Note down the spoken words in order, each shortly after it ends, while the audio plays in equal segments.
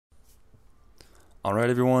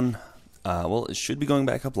Alright everyone, well it should be going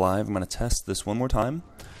back up live. I'm going to test this one more time.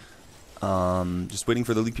 Just waiting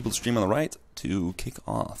for the league people to stream on the right to kick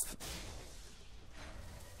off.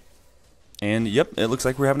 And yep, it looks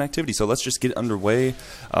like we're having activity, so let's just get underway.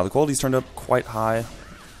 The quality's turned up quite high.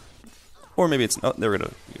 Or maybe it's not, there we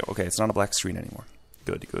go. Okay, it's not a black screen anymore.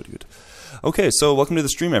 Good. Okay, so welcome to the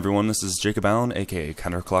stream everyone. This is Jekaterina, aka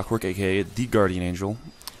Counterclockwork, aka the Guardian Angel.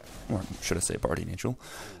 Or should I say Bardian Angel.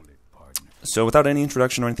 So without any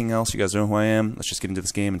introduction or anything else, you guys know who I am. Let's just get into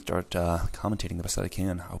this game and start commentating the best that I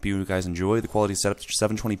can. I hope you guys enjoy. The quality is set up to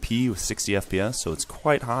 720p with 60 FPS, so it's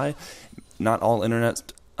quite high. Not all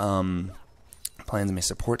internet plans may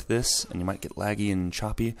support this, and you might get laggy and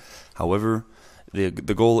choppy. However, the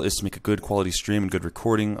goal is to make a good quality stream and good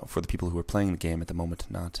recording for the people who are playing the game at the moment,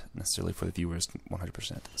 not necessarily for the viewers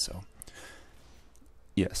 100%. So,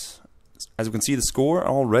 yes. As we can see, the score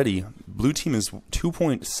already, blue team is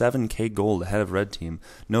 2.7k gold ahead of red team.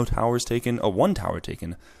 No towers taken. Oh, one tower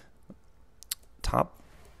taken. Top,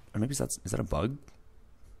 or maybe is that a bug?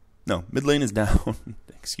 No, mid lane is down.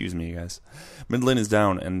 Excuse me, guys. Mid lane is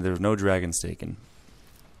down, and there's no dragons taken.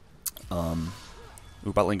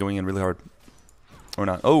 Bot lane going in really hard. Or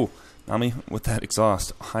not. Oh, Nami with that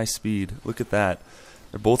exhaust. High speed. Look at that.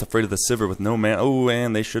 They're both afraid of the Sivir with no man. Oh,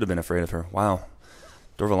 and they should have been afraid of her. Wow.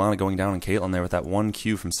 Dervalanana going down and Caitlyn there with that one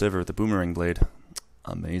Q from Sivir with the boomerang blade.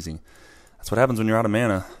 Amazing. That's what happens when you're out of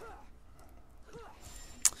mana.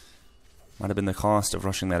 Might have been the cost of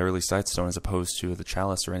rushing that early Sightstone as opposed to the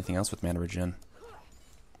Chalice or anything else with mana regen.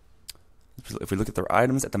 If we look at their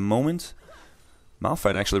items at the moment,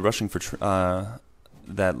 Malphite actually rushing for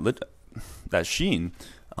that Sheen.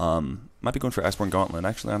 Might be going for Iceborne Gauntlet.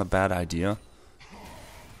 Actually not a bad idea.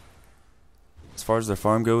 As far as their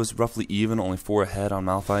farm goes, roughly even, only 4 ahead on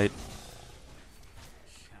Malphite.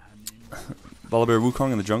 Volibear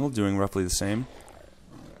Wukong in the jungle doing roughly the same.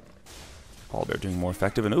 Volibear doing more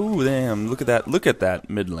effective, and ooh, damn, look at that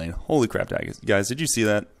mid lane. Holy crap, guys, did you see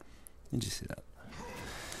that? Did you see that?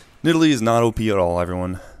 Nidalee is not OP at all,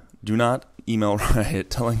 everyone. Do not email Riot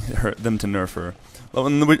telling them to nerf her. Oh,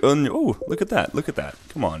 look at that.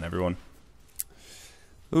 Come on, everyone.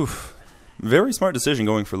 Oof. Very smart decision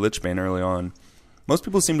going for Lichbane early on. Most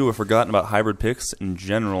people seem to have forgotten about hybrid picks in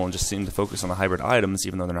general and just seem to focus on the hybrid items,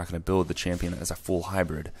 even though they're not going to build the champion as a full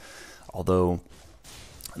hybrid. Although,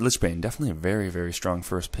 Lichbane, definitely a very, very strong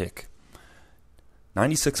first pick.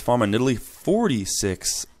 96 farm on Nidalee,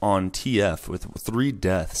 46 on TF with 3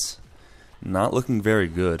 deaths. Not looking very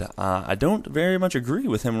good. I don't very much agree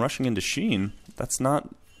with him rushing into Sheen. That's not...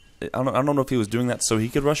 I don't know if he was doing that so he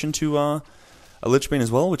could rush into... a Lichbane as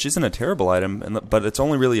well, which isn't a terrible item, but it's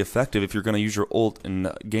only really effective if you're going to use your ult and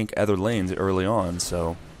gank other lanes early on,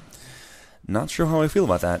 so not sure how I feel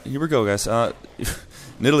about that. Here we go, guys.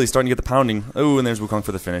 Nidalee's starting to get the pounding. Oh, and there's Wukong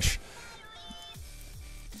for the finish.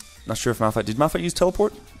 Not sure if Malphite... Did Malphite use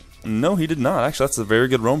teleport? No, he did not. Actually, that's a very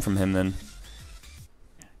good roam from him, then.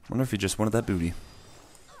 Wonder if he just wanted that booty.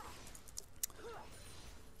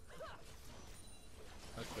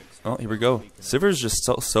 Oh, here we go. Sivir's just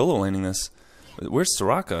solo laning this. Where's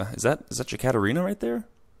Soraka? Is that Jekaterina right there?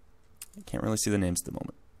 I can't really see the names at the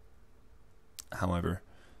moment. However,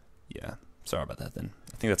 yeah, sorry about that then.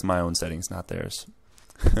 I think that's my own settings, not theirs.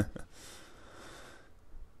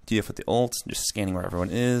 TF with the ult, just scanning where everyone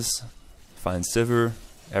is. Find Sivir.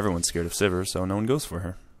 Everyone's scared of Sivir, so no one goes for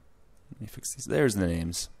her. Let me fix these. There's the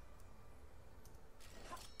names.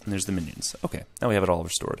 And there's the minions. Okay, now we have it all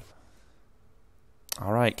restored.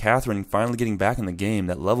 Alright, Cathrine finally getting back in the game.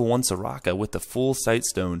 That level 1 Soraka with the full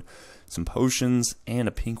Sightstone, some potions, and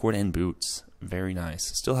a pink ward and boots. Very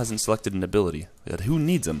nice. Still hasn't selected an ability. Who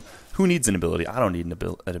needs them? Who needs an ability? I don't need an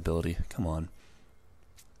ability. Come on.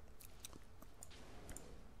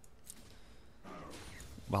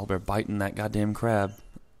 Volibear biting that goddamn crab.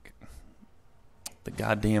 That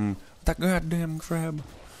goddamn crab.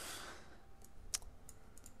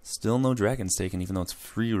 Still no dragons taken, even though it's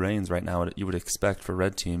free reigns right now, you would expect for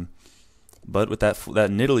red team. But with that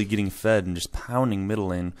Nidalee getting fed and just pounding middle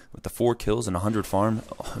lane with the 4 kills and 100 farm,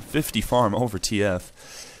 50 farm over TF,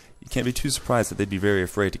 you can't be too surprised that they'd be very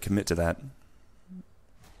afraid to commit to that.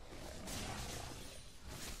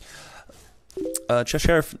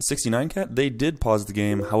 Cheshire 69 Cat, they did pause the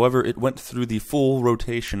game. However, it went through the full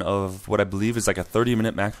rotation of what I believe is like a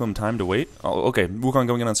 30-minute maximum time to wait. Oh, okay, Wukong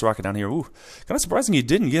going in on Soraka down here. Ooh, kind of surprising he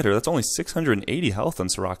didn't get her. That's only 680 health on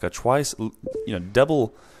Soraka. Twice, you know,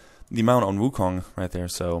 double the amount on Wukong right there.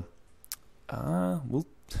 So, well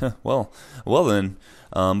then.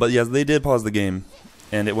 But yeah, they did pause the game,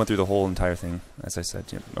 and it went through the whole entire thing, as I said.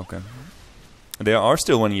 Yeah, okay. They are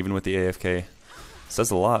still winning even with the AFK. Says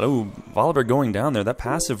a lot. Oh, Volibear going down there. That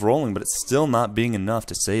passive rolling, but it's still not being enough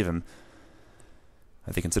to save him.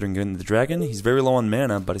 I think considering getting the dragon, he's very low on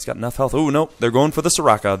mana, but he's got enough health. Oh, no, they're going for the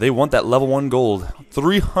Soraka. They want that level 1 gold.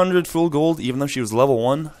 300 full gold, even though she was level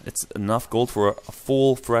 1. It's enough gold for a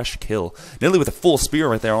full, fresh kill. Nearly with a full spear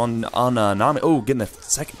right there on Nami. Oh, getting the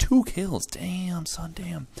second 2 kills. Damn, son,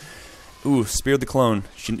 damn. Ooh, speared the clone.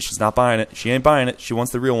 She's not buying it. She ain't buying it. She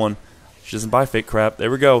wants the real one. She doesn't buy fake crap. There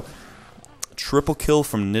we go. Triple kill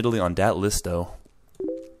from Nidalee on that list, though.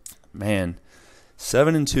 Man,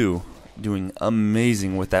 7-2. Doing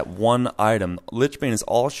amazing with that one item. Lichbane is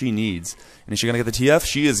all she needs. And is she going to get the TF?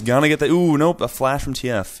 She is going to get the... Ooh, nope, a flash from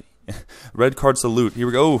TF. Red card salute. Here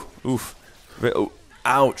we go. Oof. Oh,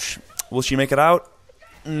 ouch. Will she make it out?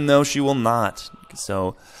 No, she will not.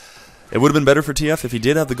 So, it would have been better for TF if he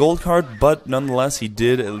did have the gold card, but nonetheless, he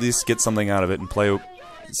did at least get something out of it and play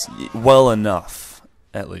well enough,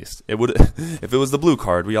 at least. It would, if it was the blue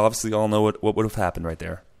card, we obviously all know what would have happened right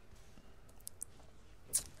there.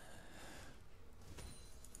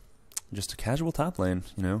 Just a casual top lane,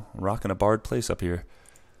 you know, rocking a Bard place up here,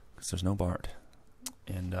 because there's no Bard.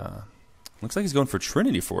 And looks like he's going for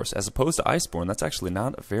Trinity Force as opposed to Iceborne. That's actually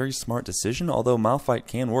not a very smart decision, although Malphite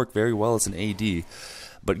can work very well as an AD.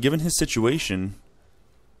 But given his situation,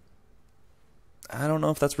 I don't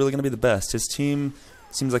know if that's really going to be the best. His team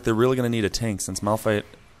seems like they're really going to need a tank, since Malphite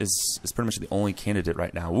is pretty much the only candidate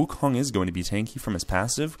right now. Wukong is going to be tanky from his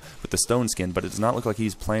passive with the stone skin, but it does not look like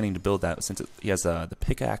he's planning to build that, since he has the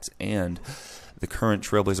pickaxe and the current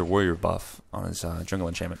Trailblazer Warrior buff on his jungle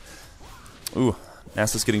enchantment. Ooh,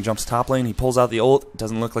 Nasus getting jumps top lane. He pulls out the ult.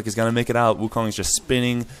 Doesn't look like he's going to make it out. Wukong is just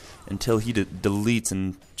spinning until he deletes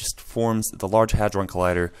and just forms the Large Hadron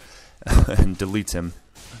Collider and deletes him.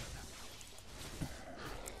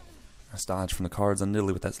 Nice dodge from the cards on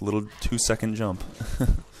Nidalee with that little 2-second jump.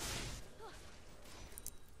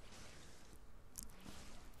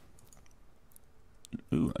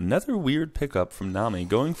 Ooh, another weird pickup from Nami,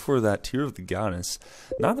 going for that Tear of the Goddess.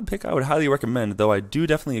 Not a pick I would highly recommend, though I do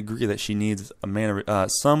definitely agree that she needs a mana,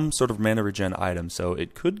 some sort of mana regen item, so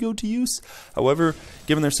it could go to use. However,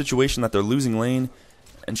 given their situation that they're losing lane,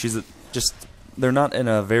 and she's they're not in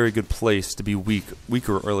a very good place to be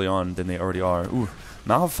weaker early on than they already are. Ooh,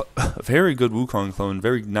 Malphite, a very good Wukong clone,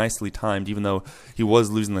 very nicely timed, even though he was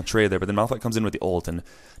losing the trade there. But then Malphite comes in with the ult and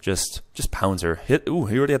just pounds her. Ooh,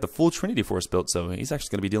 he already had the full Trinity Force built, so he's actually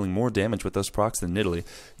going to be dealing more damage with those procs than Nidalee,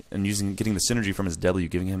 and getting the synergy from his W,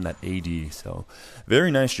 giving him that AD. So, very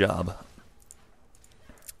nice job.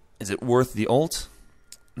 Is it worth the ult?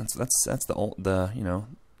 That's the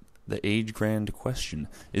age grand question.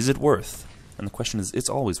 Is it worth? And the question is, it's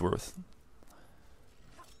always worth.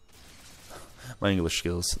 My English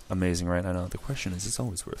skills, amazing, right? I know. The question is, it's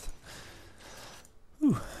always worth.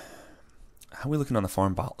 Ooh. How are we looking on the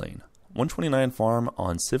farm bot lane? 129 farm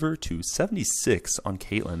on Sivir to 76 on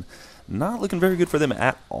Caitlyn. Not looking very good for them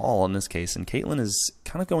at all in this case. And Caitlyn is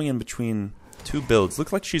kind of going in between two builds.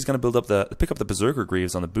 Looks like she's going to build up pick up the Berserker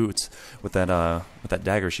Greaves on the boots with that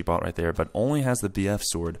dagger she bought right there, but only has the BF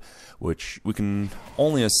sword, which we can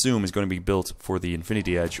only assume is going to be built for the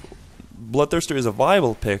Infinity Edge. Bloodthirster is a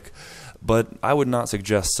viable pick, but I would not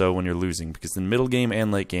suggest so when you're losing, because in middle game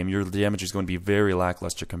and late game, your damage is going to be very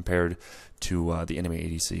lackluster compared to the enemy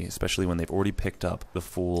ADC, especially when they've already picked up the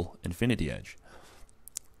full Infinity Edge.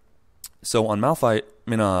 So on Malphite,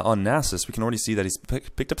 on Nasus, we can already see that he's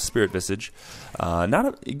picked up Spirit Visage.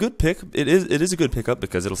 Not a good pick. It is a good pickup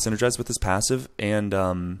because it'll synergize with his passive, and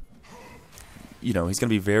he's going to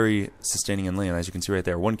be very sustaining in lane, as you can see right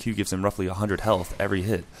there. 1Q gives him roughly 100 health every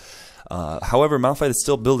hit. However, Malphite is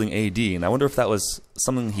still building AD, and I wonder if that was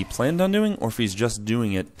something he planned on doing, or if he's just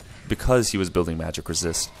doing it because he was building Magic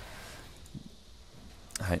Resist.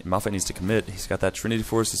 Malphite needs to commit. He's got that Trinity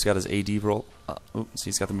Force. He's got his AD roll. Oops,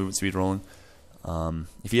 he's got the movement speed rolling.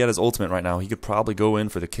 If he had his ultimate right now, he could probably go in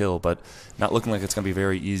for the kill, but not looking like it's going to be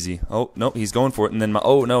very easy. Oh, no, he's going for it, and then,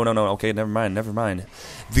 oh, no, okay, never mind.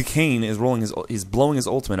 The Kane is he's blowing his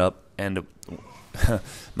ultimate up, and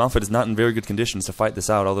Malphite is not in very good conditions to fight this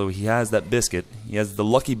out, although he has that biscuit. He has the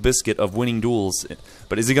lucky biscuit of winning duels,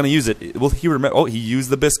 but is he going to use it? Will he remember? Oh, he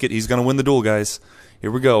used the biscuit. He's going to win the duel, guys.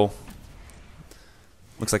 Here we go.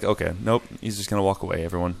 Looks like, okay, nope, he's just going to walk away,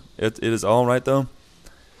 everyone. It is all right, though.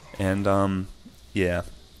 And, yeah.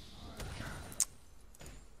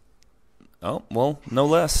 Oh, well, no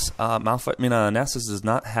less. Nasus does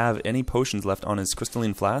not have any potions left on his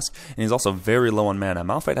crystalline flask, and he's also very low on mana.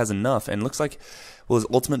 Malphite has enough, and looks like, will his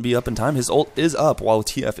ultimate be up in time? His ult is up, while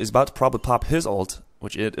TF is about to probably pop his ult.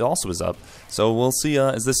 which it also is up. So we'll see,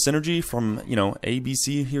 is this synergy from, you know, A, B,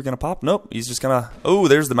 C here going to pop? Nope, he's just going to... Oh,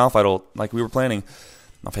 there's the Malphite ult, like we were planning.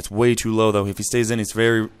 Malphite's way too low, though. If he stays in, he's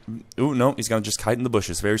very... Ooh, no, he's going to just kite in the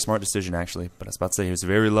bushes. Very smart decision, actually. But I was about to say, he was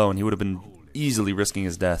very low, and he would have been easily risking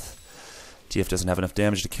his death. TF doesn't have enough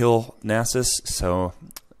damage to kill Nasus, so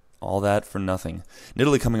all that for nothing.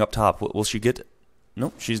 Nidalee coming up top. Will she get...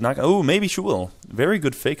 Nope, she's not... Oh, maybe she will. Very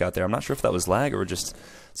good fake out there. I'm not sure if that was lag or just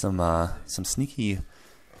some sneaky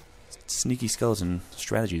skeleton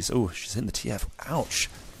strategies. Oh, she's hitting the TF. Ouch.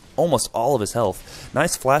 Almost all of his health.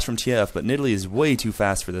 Nice flash from TF, but Nidalee is way too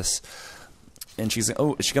fast for this. And she's...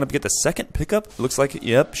 Oh, is she going to get the second pickup? Looks like it.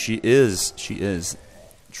 Yep, she is. She is.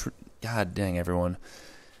 God dang, everyone.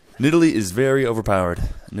 Nidalee is very overpowered.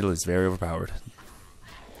 Nidalee is very overpowered.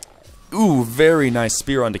 Ooh, very nice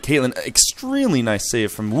spear onto Caitlyn. Extremely nice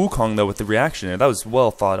save from Wukong, though, with the reaction there. That was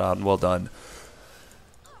well thought out and well done.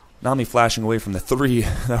 Nami flashing away from the three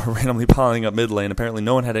that were randomly piling up mid lane. Apparently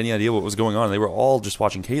no one had any idea what was going on. They were all just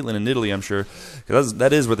watching Caitlyn and Nidalee, I'm sure.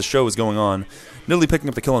 That is where the show was going on. Nidalee picking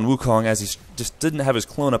up the kill on Wukong as he just didn't have his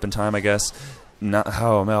clone up in time, I guess.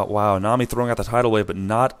 Wow. Nami throwing out the tidal wave, but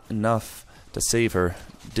not enough to save her.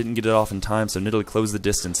 Didn't get it off in time, so Nidalee closed the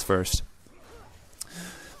distance first.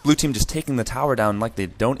 Blue team just taking the tower down like they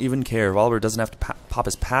don't even care. Volibear doesn't have to pop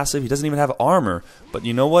his passive. He doesn't even have armor. But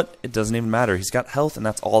you know what? It doesn't even matter. He's got health, and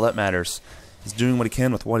that's all that matters. He's doing what he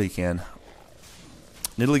can with what he can.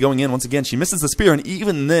 Nidalee going in once again. She misses the spear, and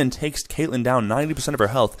even then takes Caitlyn down 90% of her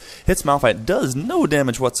health. Hits Malphite. Does no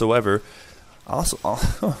damage whatsoever. Also,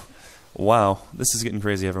 wow. This is getting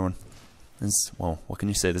crazy, everyone. Well, what can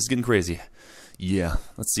you say? This is getting crazy. Yeah.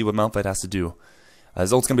 Let's see what Malphite has to do.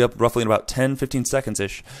 His ult's going to be up roughly in about 10-15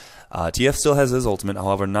 seconds-ish. TF still has his ultimate.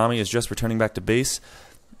 However, Nami is just returning back to base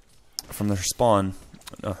from their spawn.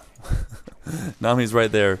 Nami's right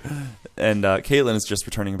there. And Caitlyn is just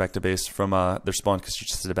returning back to base from their spawn because she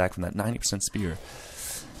just did it back from that 90% spear.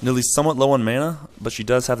 Nidalee's somewhat low on mana, but she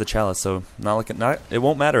does have the chalice, so it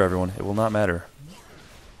won't matter, everyone. It will not matter.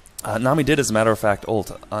 Nami did, as a matter of fact,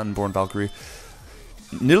 ult Unborn Valkyrie.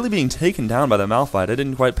 Nidalee being taken down by the Malphite. I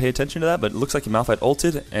didn't quite pay attention to that, but it looks like the Malphite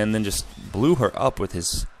ulted and then just blew her up with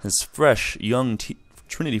his fresh, young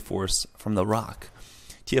Trinity Force from the rock.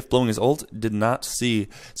 TF blowing his ult, did not see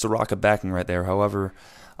Soraka backing right there. However,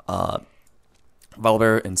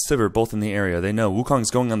 Volibear and Sivir both in the area. They know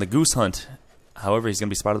Wukong's going on the goose hunt. However, he's going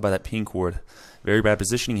to be spotted by that pink ward. Very bad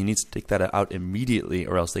positioning. He needs to take that out immediately,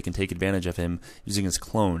 or else they can take advantage of him using his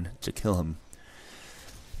clone to kill him.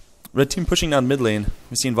 Red team pushing down mid lane.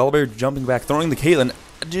 We've seen Volibear jumping back, throwing the Caitlyn,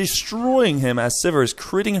 destroying him as Sivir is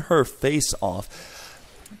critting her face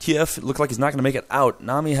off. TF looked like he's not going to make it out.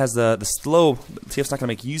 Nami has the slow. TF's not going to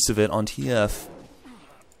make use of it on TF.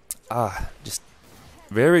 Just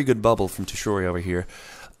very good bubble from Tashori over here.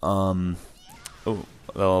 Oh,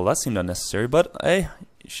 well, that seemed unnecessary, but hey,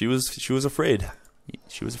 she was afraid.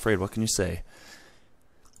 She was afraid. What can you say?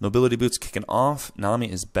 Mobility boots kicking off. Nami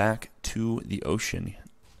is back to the ocean.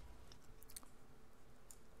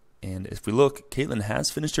 And if we look, Caitlyn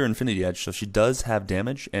has finished her Infinity Edge, so she does have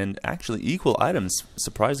damage and actually equal items,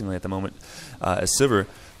 surprisingly, at the moment, as Sivir.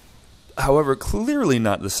 However, clearly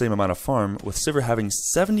not the same amount of farm, with Sivir having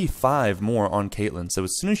 75 more on Caitlyn. So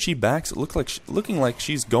as soon as she backs, it looking like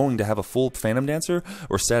she's going to have a full Phantom Dancer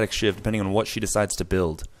or Static Shiv, depending on what she decides to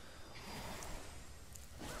build.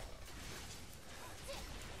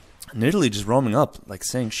 Nidalee just roaming up, like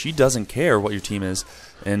saying she doesn't care what your team is,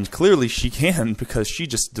 and clearly she can because she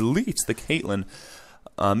just deletes the Caitlyn,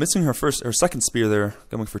 missing her second spear there,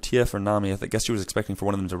 going for TF or Nami. I guess she was expecting for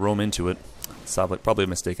one of them to roam into it. Sounds like probably a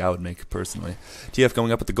mistake I would make personally. TF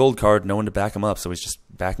going up with the gold card, no one to back him up, so he's just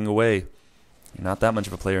backing away. You're not that much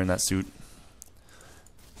of a player in that suit.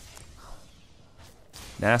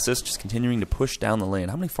 Nasus just continuing to push down the lane.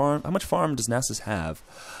 How much farm does Nasus have?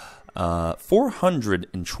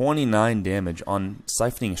 429 damage on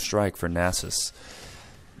Siphoning Strike for Nasus.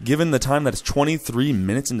 Given the time that it's 23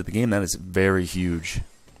 minutes into the game, that is very huge.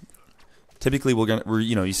 Typically,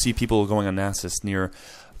 you see people going on Nasus near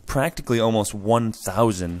practically almost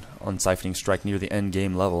 1,000 on Siphoning Strike near the end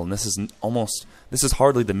game level, and this is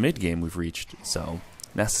hardly the mid game we've reached. So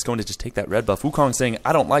Nasus is going to just take that red buff. Wukong saying,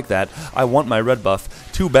 "I don't like that. I want my red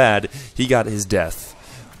buff." Too bad he got his death.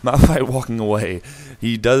 Malphite walking away.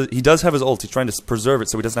 He does have his ult. He's trying to preserve it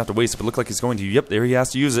so he doesn't have to waste it, but it looked like he's going to. Yep, there he has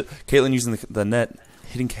to use it. Caitlyn using the net.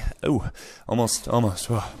 Hitting... Oh, almost.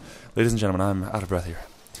 Oh. Ladies and gentlemen, I'm out of breath here.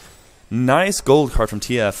 Nice gold card from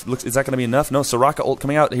TF. Is that going to be enough? No, Soraka ult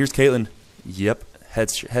coming out. Here's Caitlyn. Yep,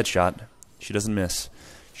 headshot. She doesn't miss.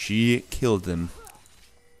 She killed them.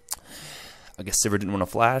 I guess Sivir didn't want to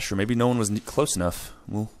flash, or maybe no one was close enough.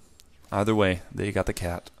 Well, either way, they got the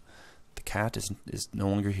cat. The cat is no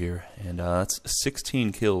longer here, and that's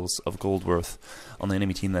 16 kills of gold worth on the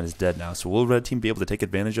enemy team that is dead now. So will red team be able to take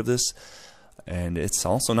advantage of this? And it's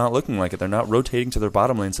also not looking like it. They're not rotating to their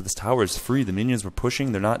bottom lane, so this tower is free. The minions were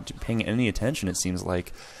pushing. They're not paying any attention, it seems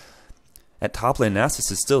like. At top lane,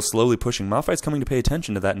 Nasus is still slowly pushing. Malphite's coming to pay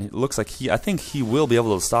attention to that, and it looks like I think he will be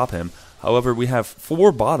able to stop him. However, we have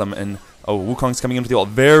 4 bottom, and Wukong's coming in with the ult.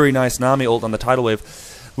 Very nice Nami ult on the tidal wave.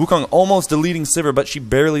 Wukong almost deleting Sivir, but she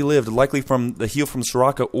barely lived, likely from the heal from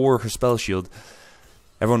Soraka or her spell shield.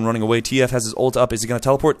 Everyone running away. TF has his ult up. Is he going to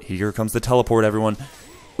teleport? Here comes the teleport, everyone.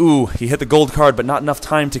 Ooh, he hit the gold card, but not enough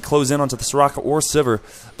time to close in onto the Soraka or Sivir.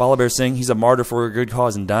 Volibear saying he's a martyr for a good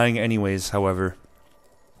cause and dying anyways, however.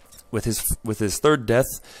 With his 3rd death,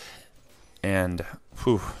 and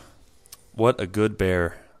whew, what a good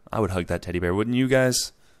bear. I would hug that teddy bear, wouldn't you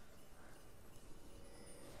guys?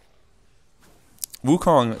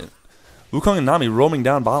 Wukong and Nami roaming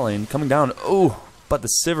down bot lane, coming down. Oh, but the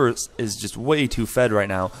Sivir is just way too fed right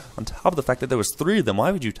now. On top of the fact that there was 3 of them,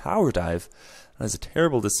 why would you tower dive? That is a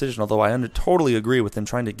terrible decision, although I totally agree with them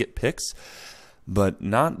trying to get picks. But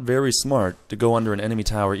not very smart to go under an enemy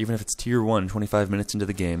tower, even if it's tier 1, 25 minutes into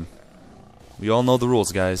the game. We all know the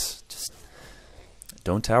rules, guys. Just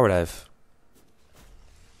don't tower dive.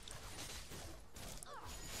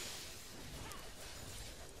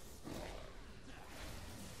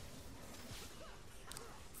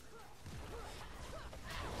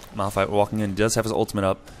 Malphite walking in. He does have his ultimate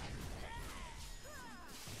up.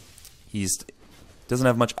 He doesn't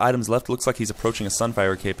have much items left. Looks like he's approaching a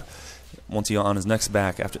Sunfire cape once he's on his next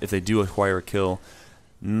back if they do acquire a kill.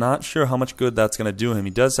 Not sure how much good that's going to do him.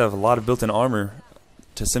 He does have a lot of built-in armor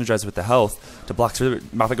to synergize with the health to block Sivir.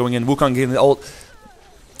 Malphite going in. Wukong getting the ult.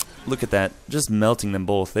 Look at that. Just melting them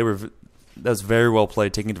both. That was very well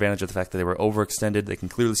played, taking advantage of the fact that they were overextended. They can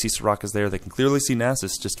clearly see Soraka's there. They can clearly see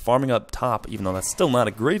Nasus just farming up top, even though that's still not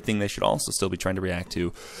a great thing they should also still be trying to react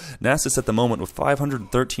to. Nasus at the moment with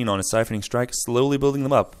 513 on his siphoning strike, slowly building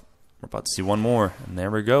them up. We're about to see one more, and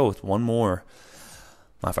there we go with one more.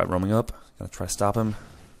 Malphite roaming up. Gonna try to stop him.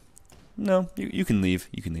 No, you can leave.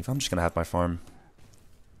 You can leave. I'm just gonna have my farm.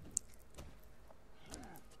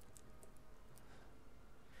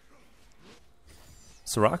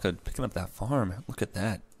 Soraka picking up that farm. Look at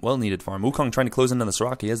that. Well-needed farm. Wukong trying to close in on the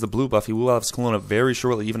Soraka. He has the blue buff. He will have his clone up very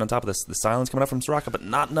shortly, even on top of this. The silence coming out from Soraka, but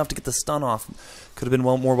not enough to get the stun off. Could have been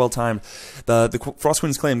more well-timed. The Frost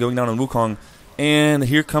Queen's Claim going down on Wukong. And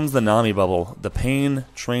here comes the Nami bubble. The pain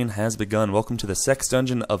train has begun. Welcome to the sex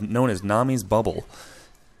dungeon known as Nami's Bubble.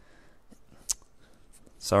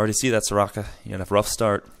 Sorry to see that, Soraka. You had a rough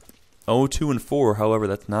start. 0-2-4, however,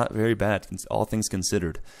 that's not very bad, all things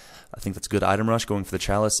considered. I think that's good item rush going for the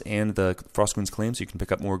Chalice and the Frost Queen's Claim so you can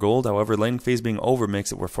pick up more gold. However, laning phase being over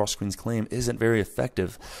makes it where Frost Queen's Claim isn't very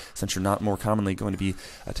effective since you're not more commonly going to be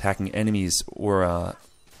attacking enemies or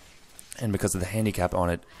and because of the handicap on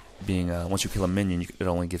it being once you kill a minion, it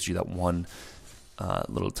only gives you that one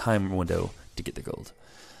little time window to get the gold.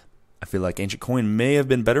 I feel like Ancient Coin may have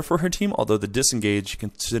been better for her team, although the disengage,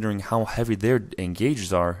 considering how heavy their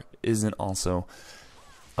engages are, isn't also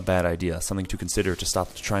a bad idea. Something to consider to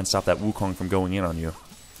try and stop that Wukong from going in on you.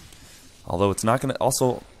 Although it's not going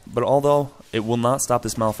to although it will not stop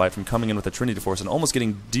this Malphite from coming in with a Trinity Force and almost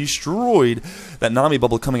getting destroyed. That Nami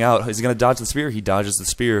bubble coming out. Is he going to dodge the spear? He dodges the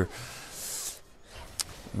spear.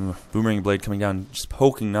 Boomerang blade coming down, just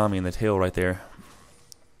poking Nami in the tail right there.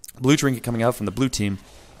 Blue trinket coming out from the blue team.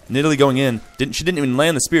 Nidalee going in. She didn't even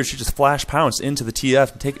land the spear. She just flash pounced into the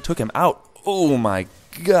TF and took him out. Oh my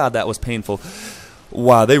god, that was painful.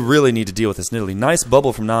 Wow, they really need to deal with this Nidalee. Nice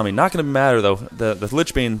bubble from Nami. Not going to matter, though. The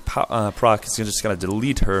Lichbane proc is just going to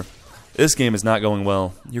delete her. This game is not going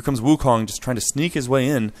well. Here comes Wukong just trying to sneak his way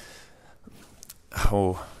in.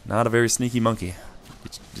 Oh, not a very sneaky monkey.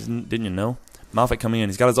 Didn't you know? Malphite coming in.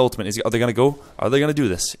 He's got his ultimate. Are they going to go? Are they going to do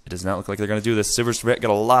this? It does not look like they're going to do this. Sivir's got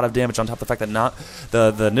a lot of damage on top of the fact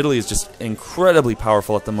that the Nidalee is just incredibly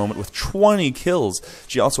powerful at the moment with 20 kills.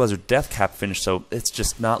 She also has her death cap finished, so it's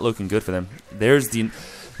just not looking good for them. There's the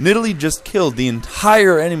Nidalee just killed the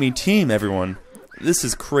entire enemy team, everyone. This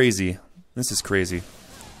is crazy. This is crazy.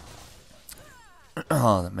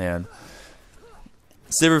 Oh, man.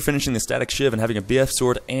 Sivir finishing the Static Shiv and having a BF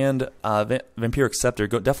Sword and Vampiric Scepter,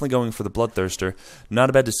 definitely going for the Bloodthirster. Not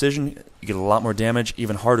a bad decision. You get a lot more damage,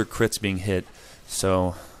 even harder crits being hit.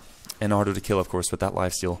 So, and harder to kill, of course, with that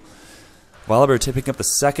lifesteal. Volibear picking up the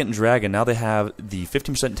second Dragon. Now they have the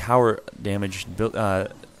 15% tower damage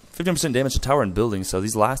 15% damage to tower and building, so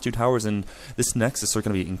these last 2 towers in this Nexus are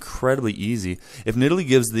going to be incredibly easy. If Nidalee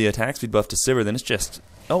gives the attack speed buff to Sivir, then it's just...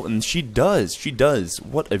 Oh, and she does. She does.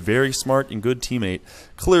 What a very smart and good teammate.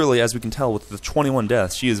 Clearly, as we can tell with the 21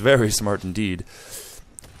 deaths, she is very smart indeed.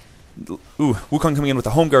 Ooh, Wukong coming in with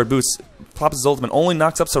the home guard boost. Pops his ultimate, only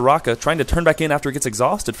knocks up Soraka, trying to turn back in after it gets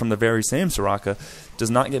exhausted from the very same Soraka. Does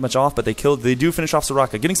not get much off, but they do finish off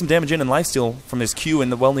Soraka. Getting some damage in and lifesteal from his Q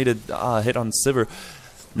and the well-needed hit on Sivir.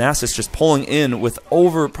 Nasus just pulling in with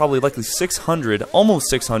over probably likely 600, almost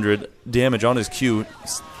 600 damage on his Q.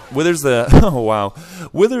 Withers the, oh wow,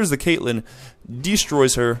 Withers the Caitlyn,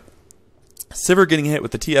 destroys her. Sivir getting hit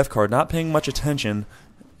with the TF card, not paying much attention.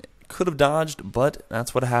 Could have dodged, but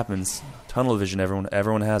that's what happens. Tunnel vision,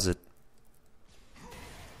 everyone has it.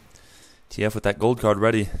 TF with that gold card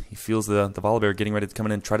ready. He feels the Volibear getting ready to come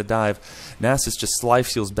in and try to dive. Nasus just life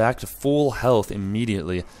steals back to full health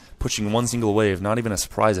immediately, pushing one single wave, not even a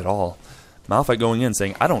surprise at all. Malphite going in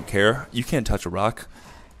saying, I don't care, you can't touch a rock.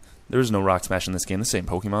 There's no rock smash in this game, this ain't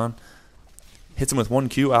Pokemon. Hits him with 1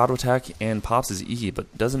 Q, auto attack, and pops his E,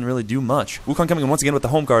 but doesn't really do much. Wukong coming in once again with the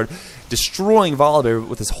home guard, destroying Volibear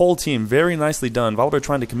with his whole team. Very nicely done. Volibear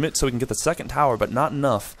trying to commit so he can get the second tower, but not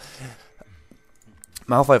enough.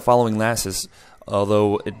 Malphite following Nasus,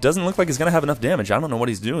 although it doesn't look like he's going to have enough damage. I don't know what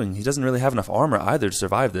he's doing. He doesn't really have enough armor either to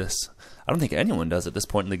survive this. I don't think anyone does at this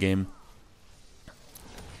point in the game.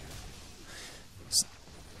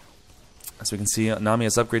 As we can see, Nami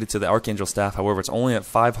has upgraded to the Archangel Staff. However, it's only at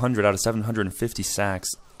 500 out of 750 sacks.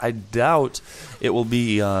 I doubt it will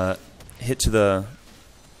be hit to the...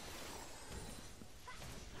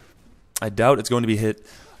 I doubt it's going to be hit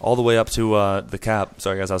all the way up to the cap.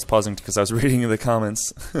 Sorry, guys, I was pausing because I was reading the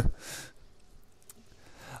comments.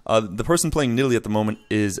 The person playing Nidalee at the moment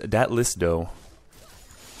is Dat Listo.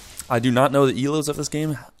 I do not know the elos of this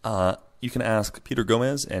game. You can ask Peter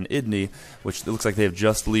Gomez and Idney, which looks like they have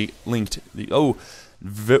just linked.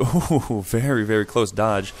 Very, very close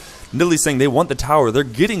dodge. Nidalee's saying they want the tower. They're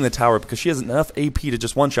getting the tower because she has enough AP to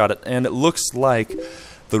just one-shot it, and it looks like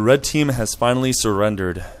the red team has finally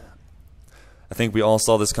surrendered. I think we all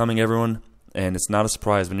saw this coming, everyone, and it's not a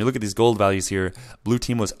surprise. When you look at these gold values here, blue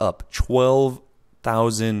team was up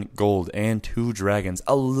 12,000 gold and 2 dragons.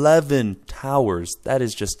 11 towers. That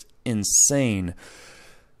is just insane.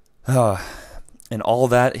 And all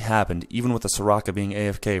that happened, even with the Soraka being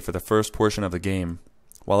AFK for the first portion of the game.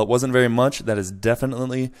 While it wasn't very much, that is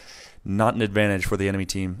definitely not an advantage for the enemy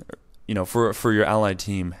team, you know, for your allied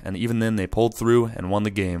team. And even then, they pulled through and won the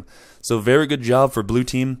game. So very good job for blue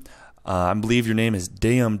team. I believe your name is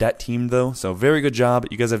Dayum Dat team, though. So very good job.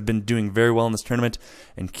 You guys have been doing very well in this tournament,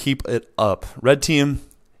 and keep it up. Red team,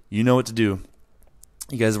 you know what to do.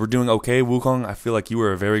 You guys were doing okay. Wukong, I feel like you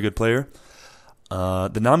were a very good player.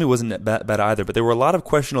 The Nami wasn't bad either, but there were a lot of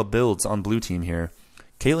questionable builds on blue team here.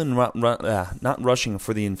 Caitlyn not rushing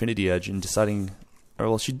for the Infinity Edge and deciding... Or,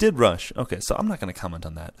 well, she did rush. Okay, so I'm not going to comment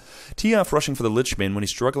on that. TF rushing for the Lich Bane when he's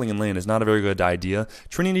struggling in lane is not a very good idea.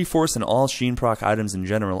 Trinity Force and all Sheen proc items in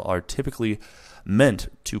general are typically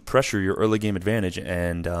meant to pressure your early game advantage,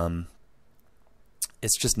 and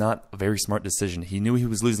it's just not a very smart decision. He knew he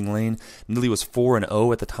was losing lane. Nidalee was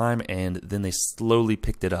 4-0 at the time, and then they slowly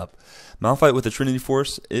picked it up. Malphite with the Trinity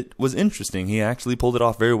Force, it was interesting. He actually pulled it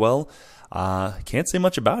off very well. Can't say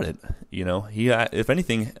much about it. You know, he if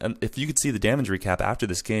anything, if you could see the damage recap after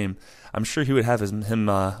this game, I'm sure he would have him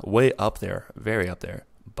way up there, very up there.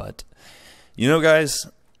 But you know, guys,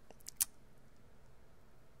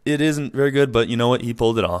 it isn't very good. But you know what? He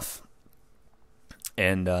pulled it off,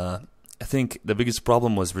 and I think the biggest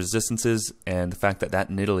problem was resistances and the fact that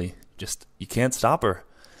Nidalee just, you can't stop her.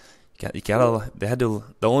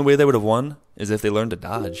 The only way they would have won is if they learned to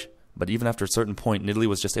dodge. But even after a certain point, Nidalee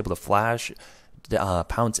was just able to flash,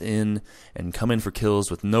 pounce in, and come in for kills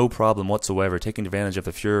with no problem whatsoever, taking advantage of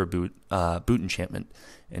the Furor boot enchantment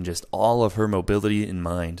and just all of her mobility in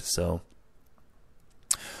mind. So,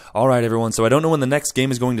 all right, everyone. So I don't know when the next game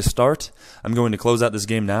is going to start. I'm going to close out this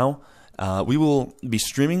game now. We will be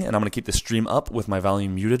streaming, and I'm going to keep the stream up with my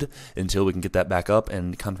volume muted until we can get that back up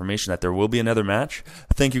and confirmation that there will be another match.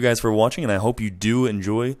 Thank you guys for watching, and I hope you do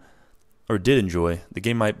enjoy, or did enjoy.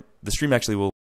 The stream actually will